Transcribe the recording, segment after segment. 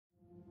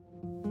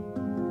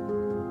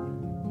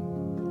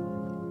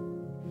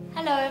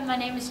Hello, my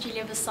name is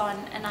Julia Basson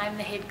and I'm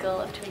the head girl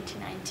of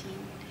 2019.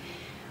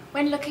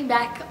 When looking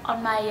back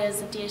on my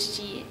years of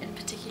DSG, in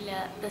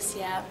particular this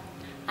year,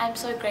 I'm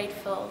so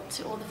grateful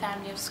to all the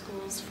family of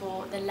schools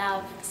for the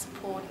love, the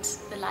support,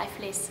 the life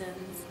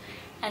lessons,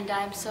 and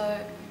I'm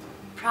so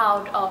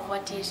proud of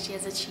what DSG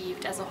has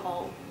achieved as a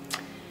whole.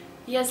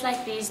 Years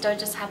like these don't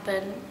just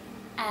happen,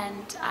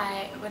 and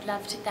I would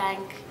love to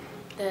thank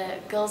the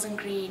girls in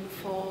green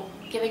for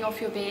giving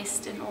off your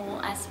best in all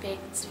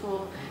aspects,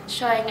 for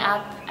showing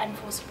up and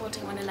for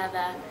supporting one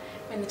another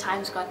when the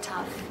times got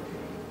tough.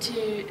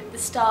 To the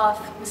staff,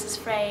 Mrs.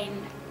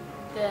 Frayne,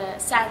 the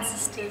Sand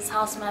Sisters,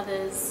 house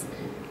mothers,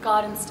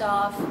 garden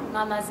staff,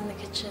 mamas in the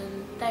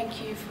kitchen,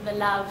 thank you for the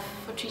love,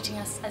 for treating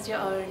us as your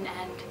own,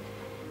 and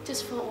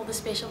just for all the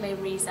special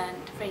memories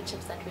and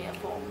friendships that we have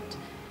formed.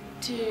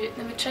 To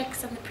the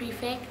matrics and the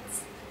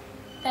prefects,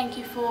 thank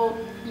you for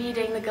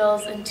leading the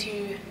girls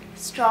into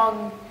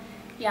strong,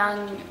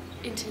 young,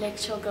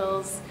 intellectual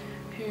girls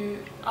who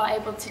are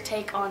able to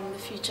take on the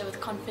future with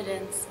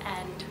confidence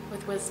and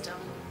with wisdom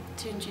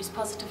to induce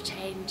positive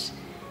change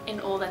in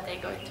all that they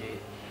go through.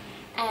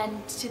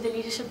 And to the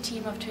leadership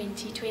team of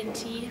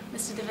 2020,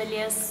 Mr. de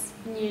Villiers,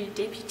 new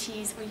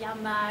deputies,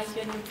 Oyama,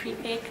 your new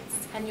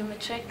prefects and your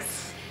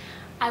matrics,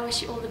 I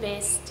wish you all the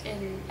best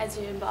as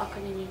you embark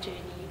on a new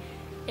journey.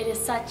 It is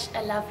such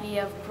a lovely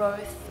year of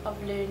growth,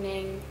 of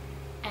learning,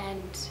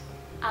 and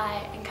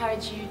I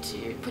encourage you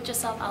to put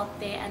yourself out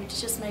there and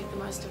to just make the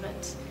most of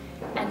it,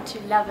 and to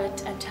love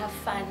it and to have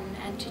fun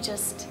and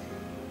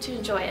to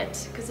enjoy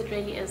it, because it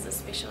really is a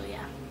special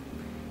year.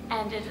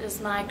 And it is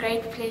my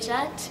great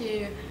pleasure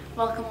to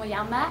welcome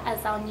Oyama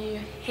as our new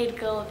head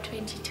girl of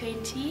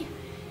 2020.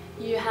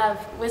 You have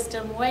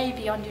wisdom way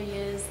beyond your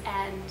years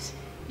and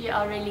you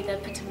are really the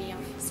epitome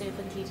of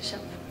servant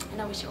leadership,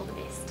 and I wish you all the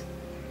best.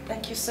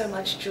 Thank you so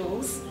much,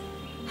 Jules.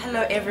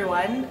 Hello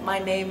everyone, my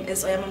name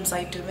is Oyama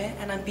Mzaidume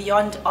and I'm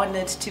beyond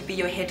honoured to be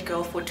your head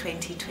girl for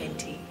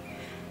 2020.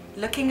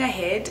 Looking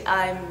ahead,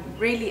 I'm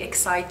really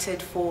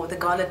excited for the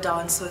gala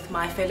dance with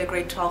my fellow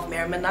grade 12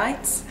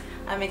 Merrimanites.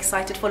 I'm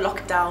excited for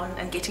lockdown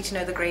and getting to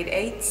know the grade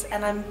 8s,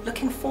 and I'm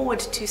looking forward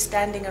to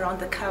standing around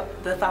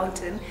the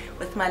fountain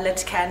with my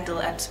lit candle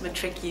at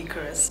Matric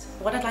Eucharist.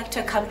 What I'd like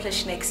to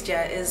accomplish next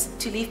year is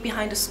to leave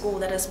behind a school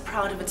that is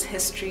proud of its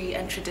history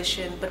and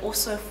tradition, but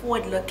also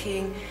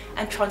forward-looking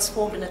and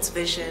transformed in its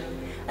vision.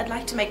 I'd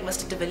like to make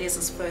Mr. de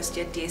Villiers' first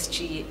year at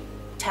DSG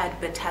tad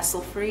bit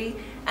hassle-free,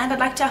 and I'd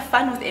like to have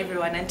fun with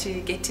everyone and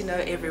to get to know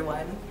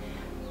everyone.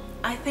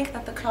 I think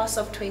that the class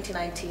of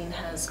 2019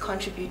 has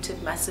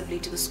contributed massively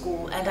to the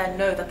school, and I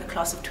know that the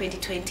class of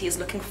 2020 is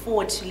looking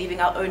forward to leaving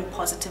our own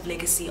positive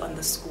legacy on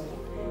the school.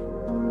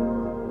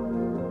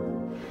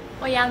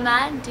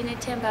 Oyama,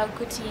 ndinethemba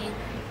ukuthi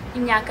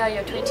inyaka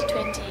yo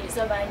 2020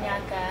 izoba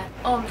inyaka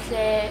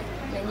omhle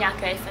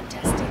nenyaka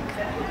fantastic.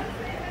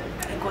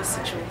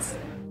 Enkosi Jules.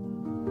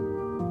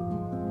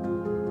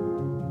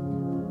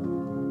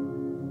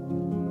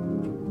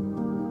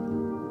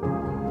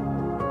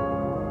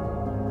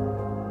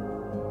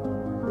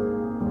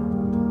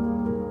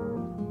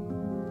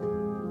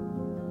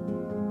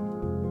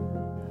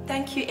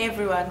 Thank you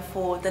everyone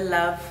for the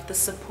love, the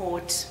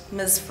support,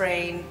 Ms.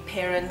 Frayne,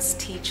 parents,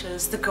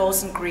 teachers, the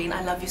girls in green,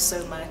 I love you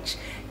so much.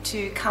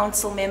 To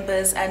council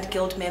members and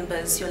guild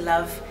members, your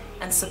love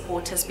and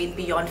support has been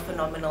beyond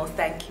phenomenal.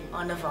 Thank you.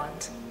 En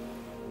avant.